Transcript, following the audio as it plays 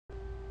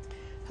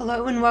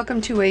Hello and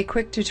welcome to a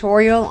quick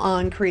tutorial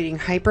on creating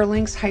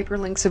hyperlinks.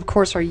 Hyperlinks, of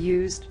course, are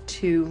used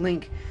to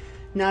link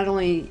not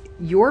only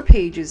your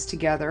pages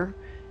together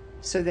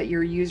so that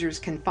your users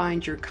can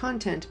find your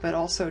content, but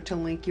also to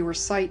link your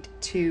site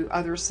to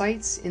other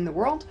sites in the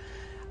world,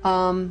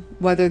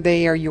 whether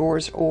they are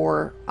yours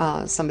or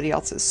somebody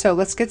else's. So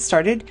let's get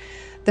started.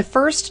 The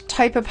first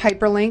type of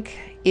hyperlink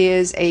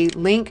is a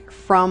link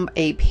from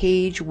a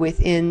page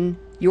within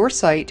your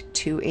site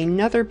to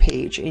another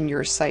page in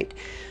your site.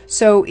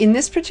 So in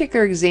this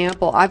particular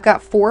example, I've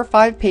got 4 or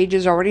 5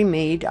 pages already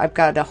made. I've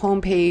got a home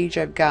page,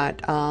 I've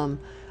got a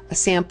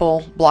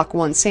sample, block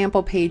 1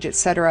 sample page,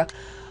 etc.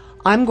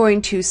 I'm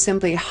going to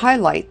simply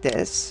highlight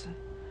this,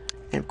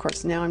 and of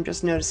course now I'm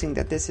just noticing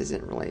that this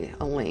isn't really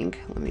a link.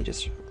 Let me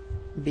just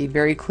be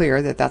very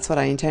clear that that's what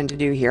I intend to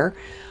do here.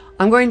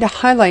 I'm going to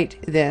highlight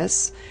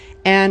this,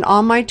 and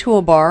on my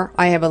toolbar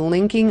I have a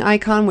linking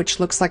icon which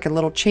looks like a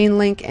little chain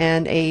link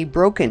and a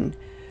broken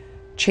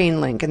chain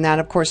link, and that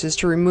of course is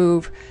to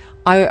remove.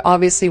 I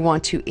obviously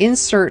want to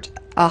insert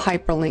a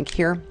hyperlink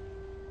here.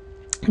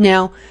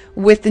 Now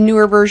with the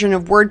newer version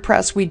of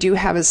WordPress, we do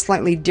have a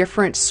slightly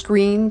different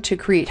screen to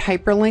create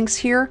hyperlinks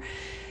here.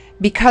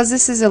 Because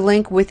this is a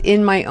link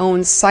within my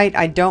own site,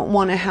 I don't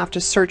want to have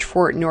to search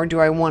for it, nor do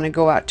I want to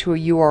go out to a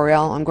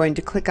URL. I'm going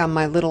to click on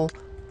my little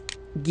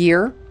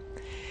gear,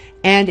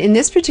 and in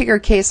this particular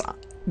case,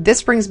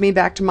 this brings me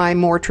back to my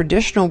more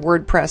traditional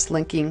WordPress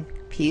linking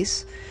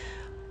piece.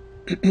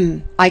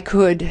 I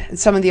could,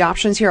 some of the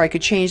options here, I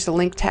could change the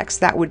link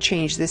text. That would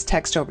change this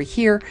text over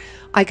here.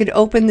 I could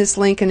open this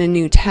link in a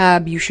new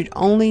tab. You should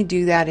only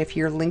do that if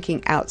you're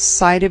linking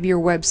outside of your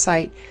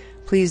website.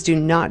 Please do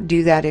not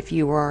do that if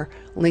you are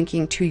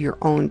linking to your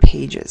own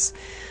pages.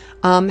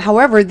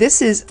 However,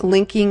 this is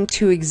linking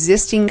to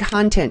existing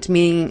content,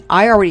 meaning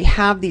I already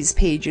have these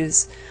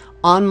pages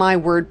on my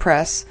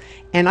WordPress,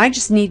 and I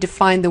just need to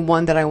find the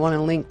one that I want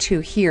to link to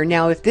here.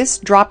 Now if this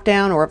drop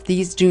down, or if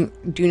these do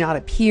not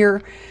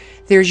appear,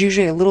 there's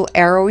usually a little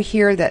arrow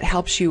here that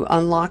helps you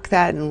unlock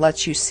that and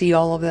lets you see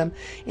all of them.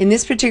 In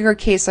this particular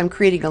case, I'm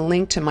creating a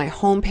link to my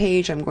home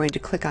page. I'm going to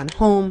click on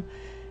home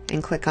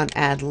and click on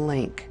add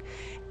link,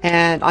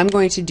 and I'm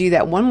going to do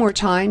that one more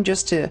time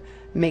just to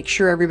make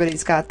sure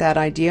everybody's got that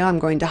idea. I'm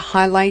going to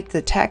highlight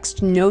the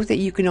text. Note that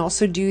you can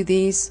also do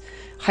these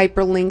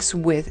hyperlinks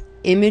with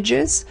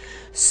images,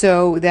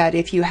 so that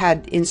if you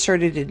had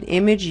inserted an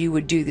image, you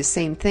would do the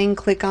same thing.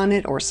 Click on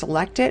it or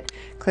select it,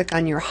 click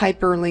on your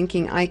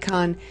hyperlinking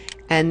icon,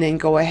 and then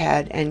go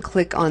ahead and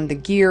click on the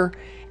gear.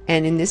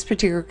 And in this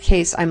particular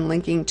case, I'm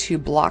linking to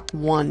block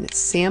 1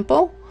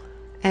 sample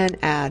and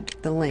add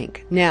the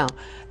link. Now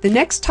the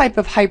next type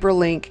of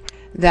hyperlink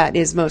that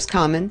is most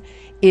common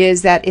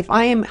is that if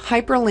I am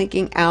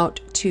hyperlinking out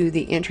to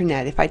the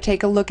internet, if I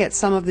take a look at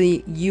some of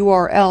the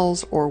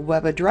URLs or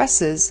web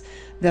addresses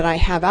that I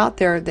have out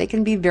there, they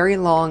can be very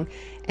long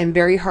and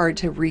very hard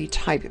to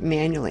retype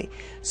manually.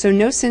 So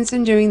no sense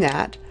in doing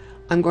that.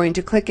 I'm going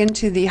to click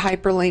into the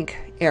hyperlink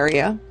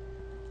area.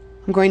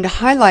 I'm going to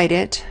highlight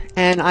it,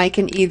 and I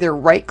can either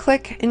right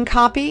click and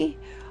copy,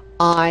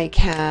 I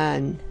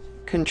can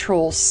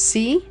Control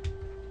C,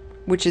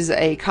 which is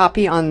a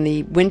copy on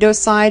the Windows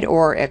side,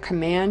 or a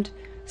Command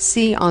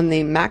C on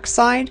the Mac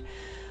side.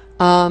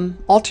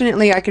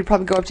 Alternately, I could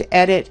probably go up to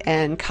edit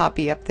and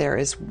copy up there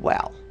as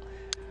well.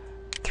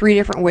 3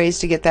 different ways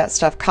to get that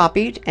stuff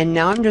copied. And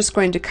now I'm just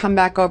going to come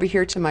back over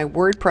here to my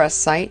WordPress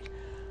site.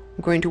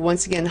 I'm going to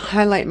once again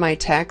highlight my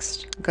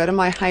text, go to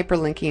my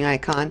hyperlinking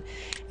icon,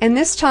 and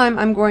this time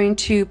I'm going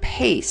to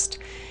paste.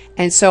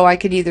 And so I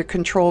could either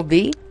Control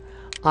V,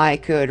 I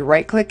could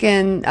right click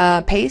and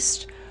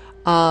paste,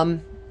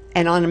 and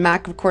on a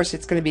Mac of course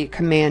it's going to be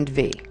Command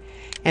V.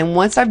 And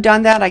once I've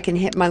done that, I can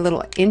hit my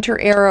little enter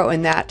arrow,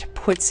 and that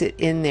puts it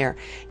in there.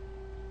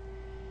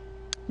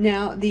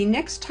 Now the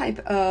next type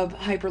of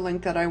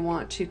hyperlink that I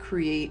want to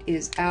create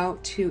is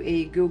out to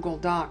a Google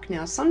Doc.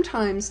 Now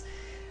sometimes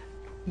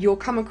you'll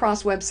come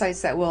across websites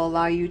that will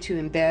allow you to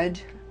embed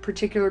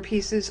particular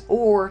pieces,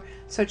 or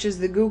such as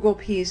the Google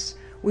piece,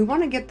 we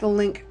want to get the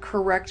link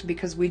correct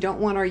because we don't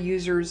want our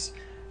users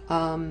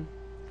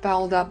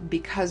fouled up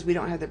because we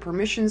don't have the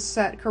permissions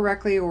set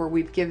correctly, or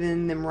we've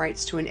given them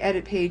rights to an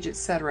edit page,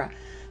 etc.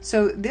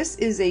 So this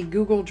is a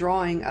Google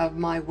drawing of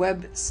my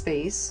web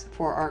space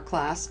for our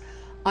class.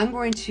 I'm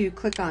going to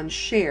click on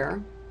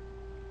share,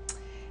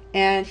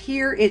 and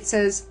here it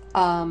says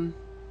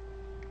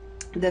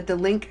that the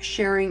link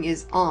sharing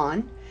is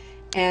on,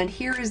 and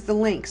here is the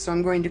link. So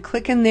I'm going to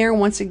click in there.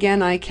 Once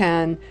again, I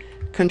can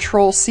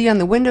Control C on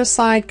the Windows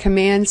side,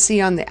 Command C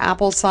on the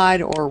Apple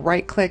side, or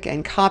right click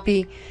and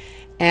copy.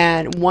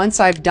 And once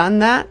I've done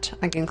that,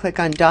 I can click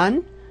on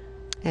done,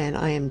 and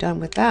I am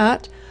done with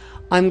that.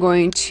 I'm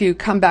going to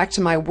come back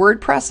to my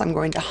WordPress. I'm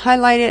going to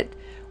highlight it.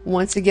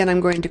 Once again,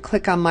 I'm going to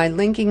click on my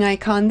linking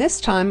icon. This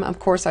time, of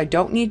course, I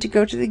don't need to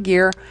go to the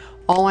gear.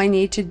 All I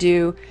need to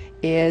do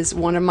is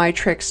one of my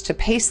tricks to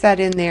paste that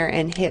in there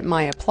and hit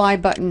my apply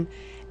button,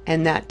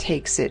 and that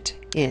takes it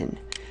in.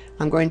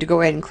 I'm going to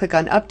go ahead and click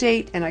on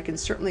update, and I can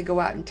certainly go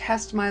out and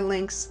test my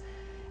links,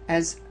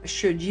 as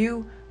should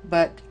you,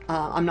 but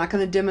I'm not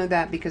going to demo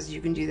that because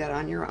you can do that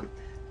on your own.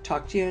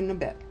 Talk to you in a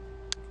bit.